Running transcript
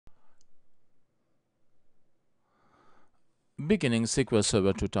Beginning SQL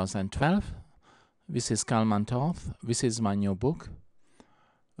Server 2012. This is Kalman Toth. This is my new book,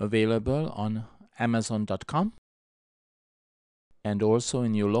 available on Amazon.com and also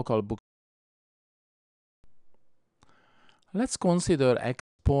in your local book. Let's consider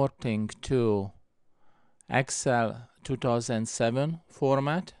exporting to Excel 2007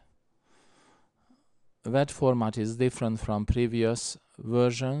 format. That format is different from previous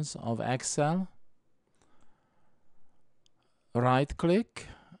versions of Excel. Right-click,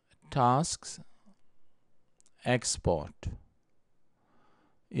 Tasks, Export.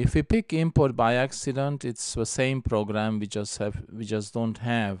 If we pick import by accident, it's the same program. We just don't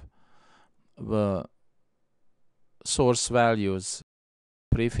have the source values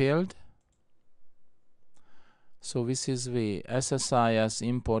pre-filled. So this is the SSIS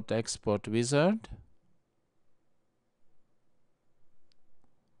import export wizard.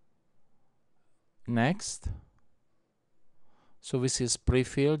 Next. So this is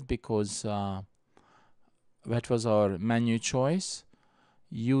pre-filled because that was our menu choice.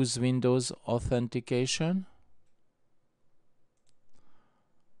 Use Windows authentication.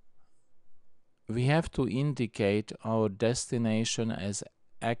 We have to indicate our destination as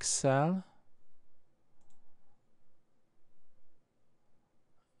Excel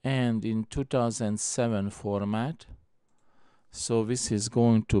and in 2007 format. So this is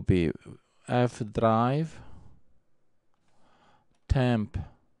going to be F drive, temp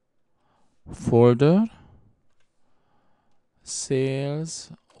folder,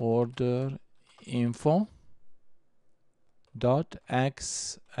 sales order info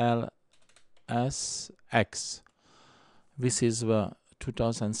 .xlsx. This is the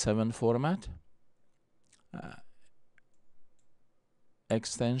 2007 format.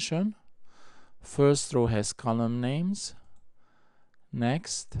 Extension. First row has column names.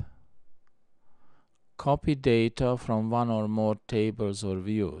 Next. Copy data from one or more tables or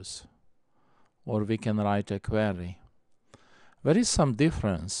views, or we can write a query. There is some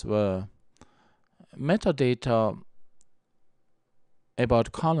difference. The metadata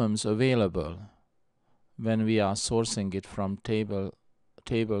about columns available when we are sourcing it from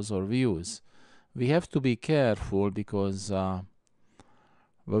tables or views. We have to be careful because the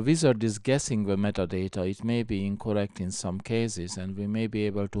wizard is guessing the metadata. It may be incorrect in some cases, and we may be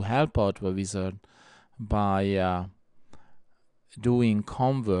able to help out the wizard by doing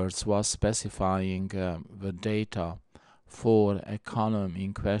converts while specifying the data for a column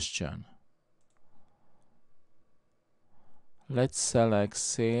in question. Let's select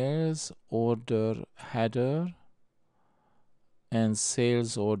sales order header and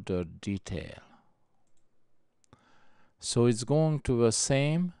sales order detail. So it's going to the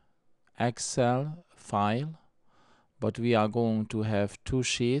same Excel file, but we are going to have two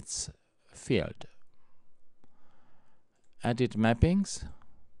sheets filled. Edit mappings.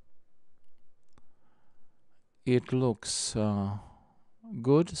 It looks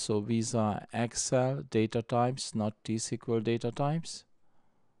good. So these are Excel data types, not T-SQL data types.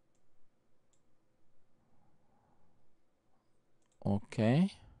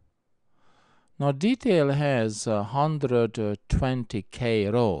 Okay. Now detail has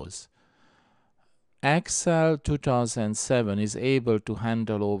 120K rows. Excel 2007 is able to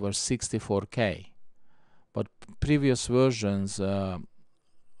handle over 64K. But previous versions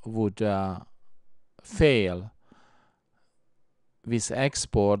would fail with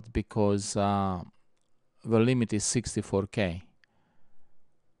export because the limit is 64K.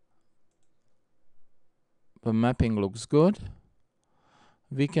 The mapping looks good.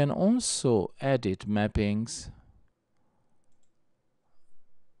 We can also edit mappings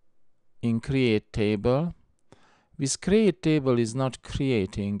in Create Table. With Create Table is not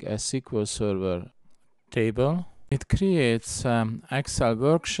creating a SQL Server table. It creates Excel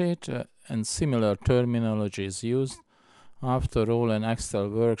worksheet and similar terminology is used. After all, an Excel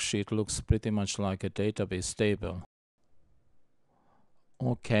worksheet looks pretty much like a database table.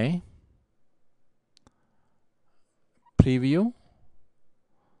 Okay. Preview.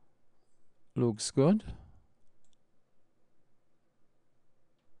 Looks good.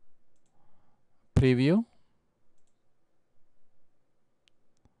 Preview.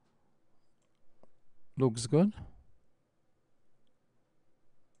 Looks good.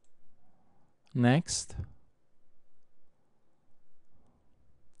 Next.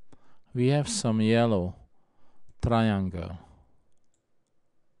 We have some yellow triangle.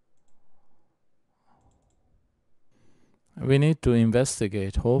 We need to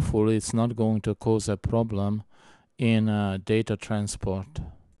investigate. Hopefully it's not going to cause a problem in data transport.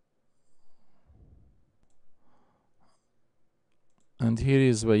 And here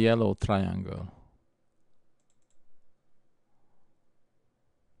is the yellow triangle.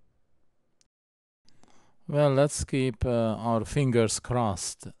 Well, let's keep our fingers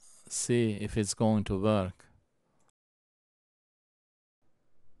crossed, see if it's going to work.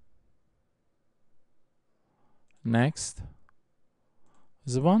 Next,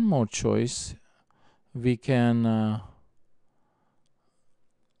 there's one more choice. We can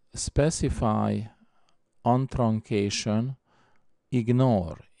specify on truncation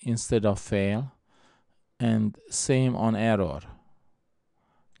ignore instead of fail, and same on error.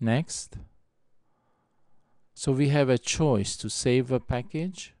 Next, so we have a choice to save a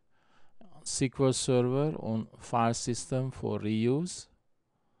package, SQL Server on file system for reuse.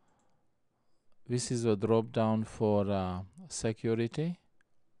 This is a drop down for security.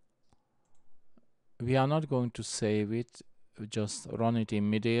 We are not going to save it, just run it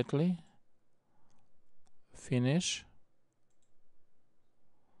immediately. Finish.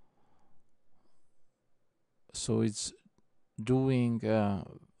 So it's doing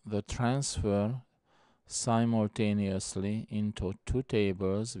the transfer simultaneously into two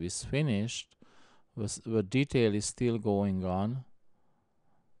tables with finished. The detail is still going on,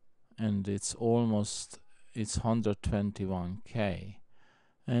 and it's 121K,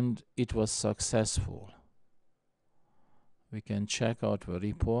 and it was successful. We can check out the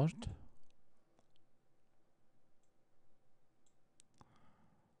report.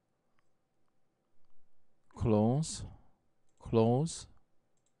 Close.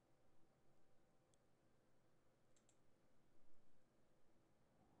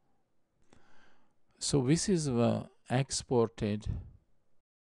 So this is the exported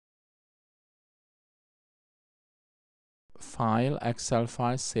file, Excel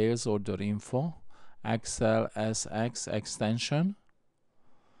file, sales order info, XLSX extension.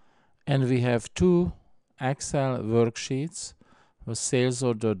 And we have two Excel worksheets, the sales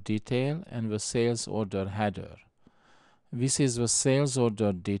order detail and the sales order header. This is the sales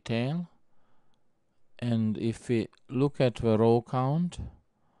order detail. And if we look at the row count,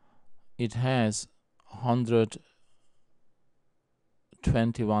 it has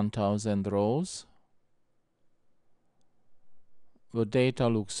 121,000 rows. The data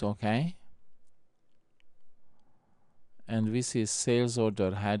looks okay. And this is sales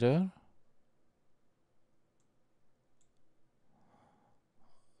order header.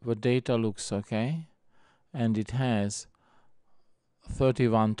 The data looks okay. And it has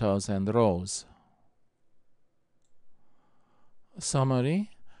 31,000 rows. Summary.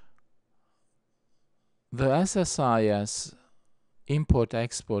 The SSIS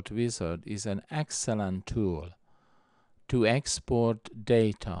import-export wizard is an excellent tool to export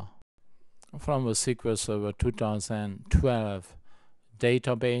data from the SQL Server 2012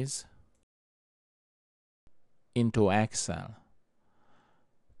 database into Excel.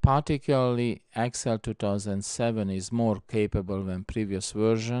 Particularly, Excel 2007 is more capable than previous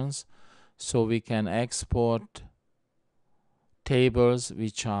versions, so we can export tables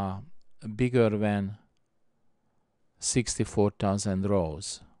which are bigger than 64,000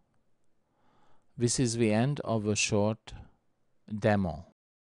 rows. This is the end of a short demo.